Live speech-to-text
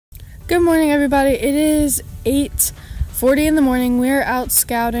Good morning, everybody. It is 8:40 in the morning. We're out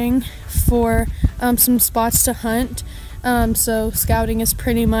scouting for some spots to hunt. So scouting is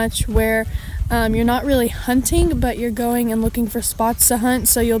pretty much where you're not really hunting, but you're going and looking for spots to hunt,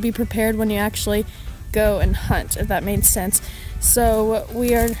 so you'll be prepared when you actually go and hunt, if that made sense. So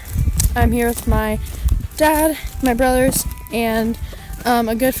I'm here with my dad, my brothers, and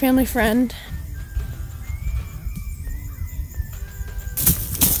a good family friend.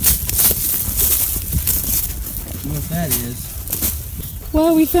 What that is.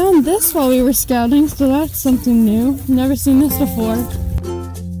 Well, we found this while we were scouting, so that's something new. Never seen this before.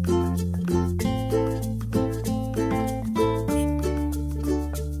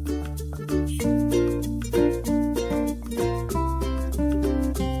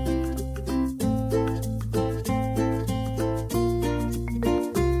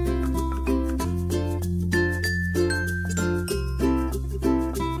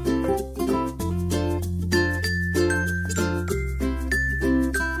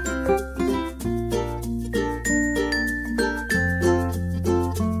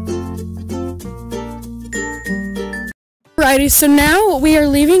 Alrighty, so now we are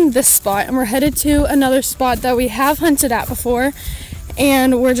leaving this spot and we're headed to another spot that we have hunted at before,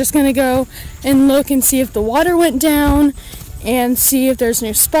 and we're just gonna go and look and see if the water went down and see if there's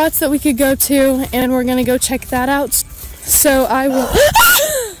new spots that we could go to, and we're gonna go check that out. So I will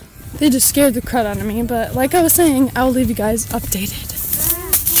they just scared the crud out of me, but like I was saying, I'll leave you guys updated.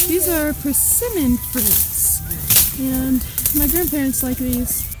 These are persimmon fruits and my grandparents like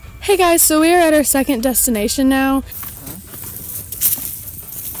these. Hey guys, so we are at our second destination now.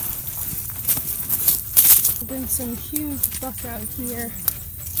 Been some huge buck out here.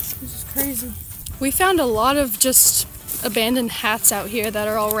 This is crazy. We found a lot of just abandoned hats out here that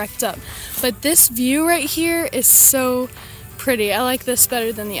are all wrecked up, but this view right here is so pretty. I like this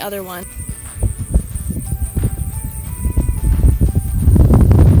better than the other one.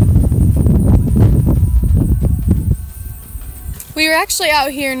 We were actually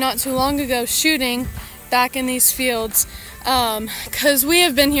out here not too long ago shooting back in these fields because we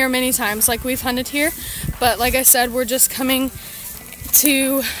have been here many times, like we've hunted here, but like I said, we're just coming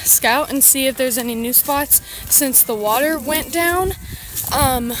to scout and see if there's any new spots since the water went down.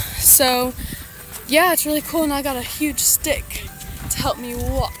 So yeah, it's really cool, and I got a huge stick to help me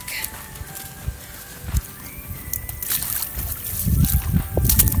walk.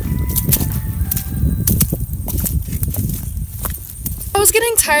 I was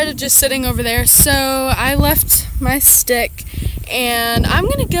getting tired of just sitting over there, so I left my stick and I'm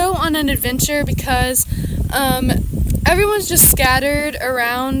gonna go on an adventure because everyone's just scattered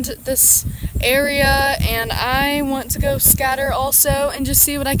around this area, and I want to go scatter also and just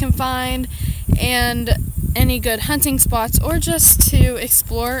see what I can find and any good hunting spots, or just to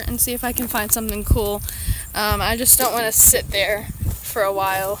explore and see if I can find something cool. I just don't want to sit there for a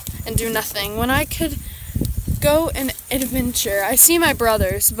while and do nothing when I could go and adventure. I see my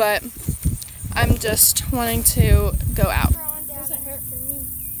brothers, but I'm just wanting to go out.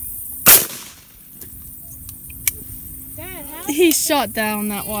 He shot down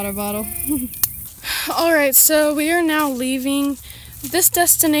that water bottle. Alright, so we are now leaving this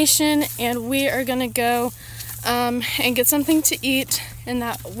destination and we are gonna go and get something to eat, and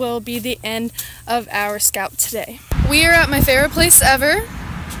that will be the end of our scout today. We are at my favorite place ever.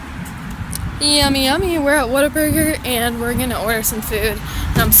 Yummy, yummy. We're at Whataburger and we're gonna order some food.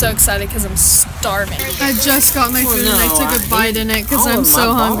 And I'm so excited because I'm starving. I just got my food and I took a bite in it because I'm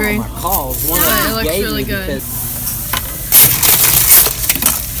so hungry. But it looks really good.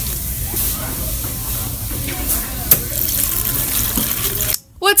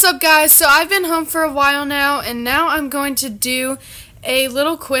 What's up, guys? So I've been home for a while now, and now I'm going to do a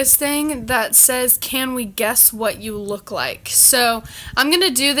little quiz thing that says, can we guess what you look like? So I'm going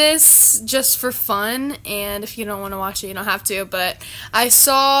to do this just for fun, and if you don't want to watch it, you don't have to, but I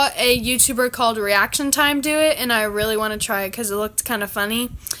saw a YouTuber called Reaction Time do it, and I really want to try it because it looked kind of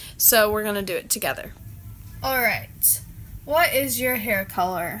funny, so we're going to do it together. Alright, what is your hair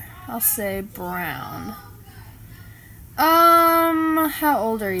color? I'll say brown. How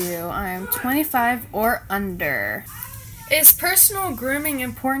old are you? I'm 25 or under. Is personal grooming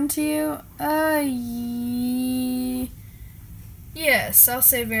important to you? Yes, I'll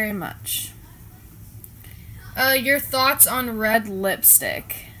say very much. Your thoughts on red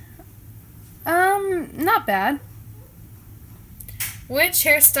lipstick? Not bad. Which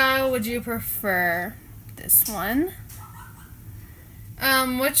hairstyle would you prefer? This one.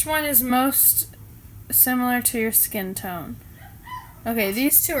 Which one is most similar to your skin tone? Okay,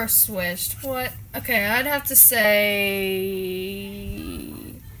 these two are switched. What? Okay, I'd have to say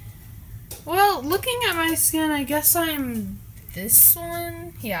Well, looking at my skin, I guess I'm this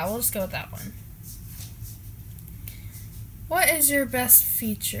one. Yeah, we'll just go with that one. What is your best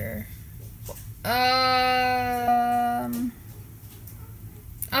feature? I'll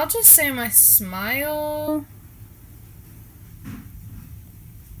just say my smile.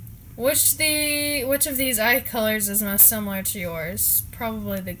 Which of these eye colors is most similar to yours?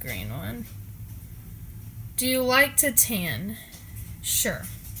 Probably the green one. Do you like to tan? Sure.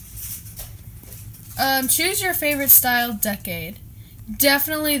 Choose your favorite style decade.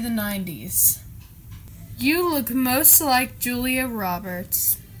 Definitely the 90s. You look most like Julia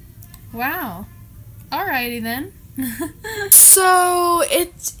Roberts. Wow. Alrighty then. So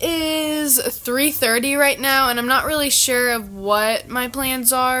it is 3:30 right now, and I'm not really sure of what my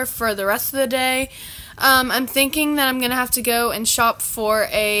plans are for the rest of the day. I'm thinking that I'm going to have to go and shop for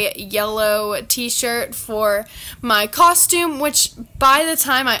a yellow t-shirt for my costume, which by the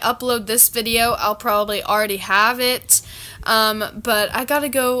time I upload this video, I'll probably already have it. But I gotta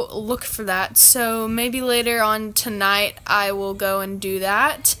go look for that, so maybe later on tonight I will go and do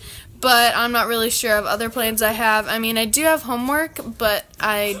that. But I'm not really sure of other plans I have. I mean, I do have homework, but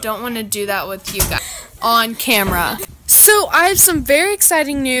I don't want to do that with you guys on camera. So I have some very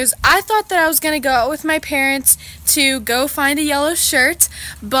exciting news. I thought that I was going to go out with my parents to go find a yellow shirt,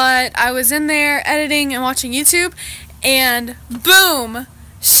 but I was in there editing and watching YouTube, and boom!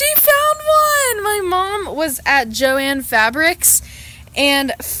 She found one! My mom was at Joann Fabrics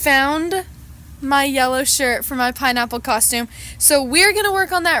and found my yellow shirt for my pineapple costume. So we're going to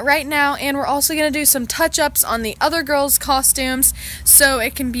work on that right now, and we're also going to do some touch-ups on the other girls' costumes so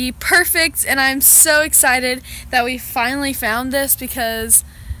it can be perfect, and I'm so excited that we finally found this because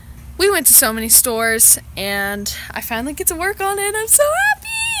we went to so many stores and I finally get to work on it. I'm so happy!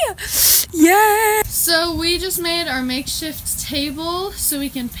 Yay! So we just made our makeshift table so we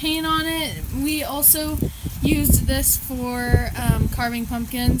can paint on it. We also used this for carving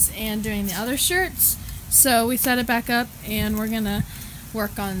pumpkins and doing the other shirts. So we set it back up and we're gonna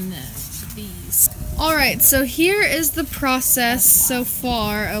work on these. Alright, so here is the process so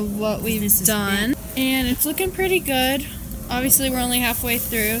far of what we've done. And it's looking pretty good. Obviously we're only halfway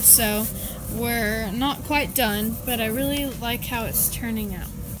through, so we're not quite done, but I really like how it's turning out.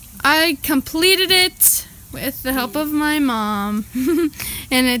 I completed it with the help of my mom.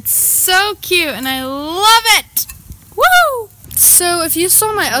 And it's so cute and I love it! Woo! So if you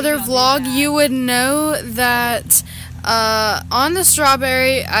saw my other vlog, you would know that on the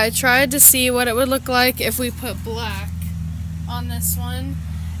strawberry, I tried to see what it would look like if we put black on this one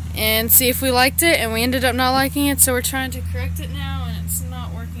and see if we liked it, and we ended up not liking it, so we're trying to correct it now, and it's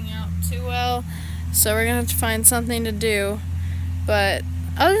not working out too well, so we're gonna have to find something to do. But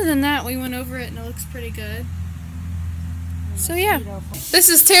other than that, we went over it and it looks pretty good. So yeah, this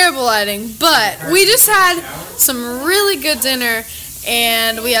is terrible lighting, but we just had some really good dinner,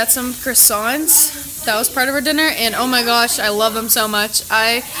 and we had some croissants. That was part of our dinner, and oh my gosh, I love them so much.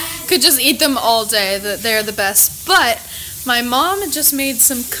 I could just eat them all day. They're the best. But my mom just made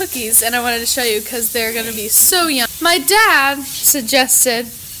some cookies, and I wanted to show you because they're going to be so yummy. My dad suggested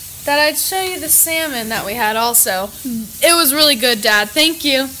that I'd show you the salmon that we had also. It was really good, Dad. Thank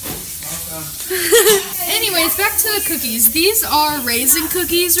you. Anyways, back to the cookies. These are raisin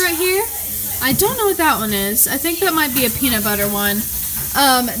cookies right here. I don't know what that one is. I think that might be a peanut butter one.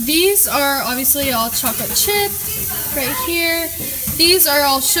 These are obviously all chocolate chip right here. These are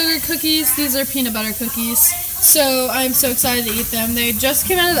all sugar cookies. These are peanut butter cookies. So I'm so excited to eat them. They just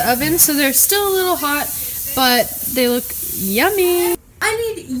came out of the oven, so they're still a little hot, but they look yummy. I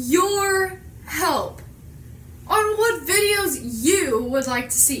need your help on what videos you would like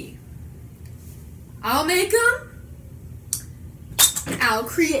to see. I'll make them. I'll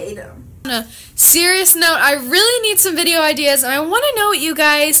create them. On a serious note, I really need some video ideas, and I want to know what you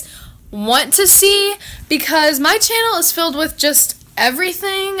guys want to see, because my channel is filled with just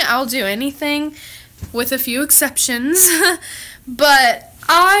everything. I'll do anything, with a few exceptions. But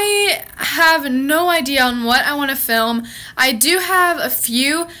I have no idea on what I want to film. I do have a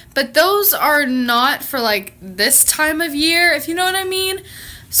few, but those are not for like this time of year, if you know what I mean.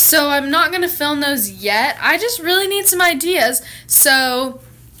 So I'm not going to film those yet. I just really need some ideas so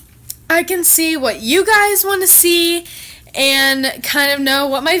I can see what you guys want to see and kind of know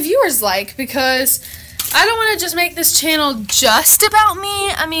what my viewers like, because I don't want to just make this channel just about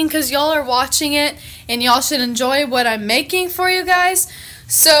me. I mean, because y'all are watching it and y'all should enjoy what I'm making for you guys.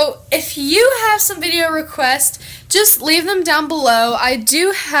 So if you have some video requests, just leave them down below. I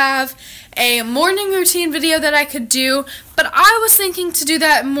do have a morning routine video that I could do, but I was thinking to do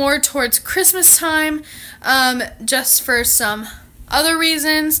that more towards Christmas time, just for some other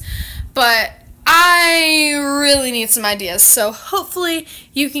reasons. But I really need some ideas, so hopefully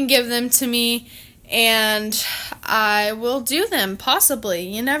you can give them to me and I will do them, possibly.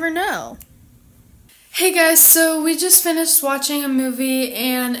 You never know. Hey guys, so we just finished watching a movie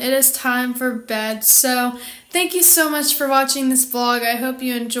and it is time for bed. So thank you so much for watching this vlog. I hope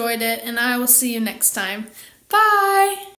you enjoyed it and I will see you next time. Bye!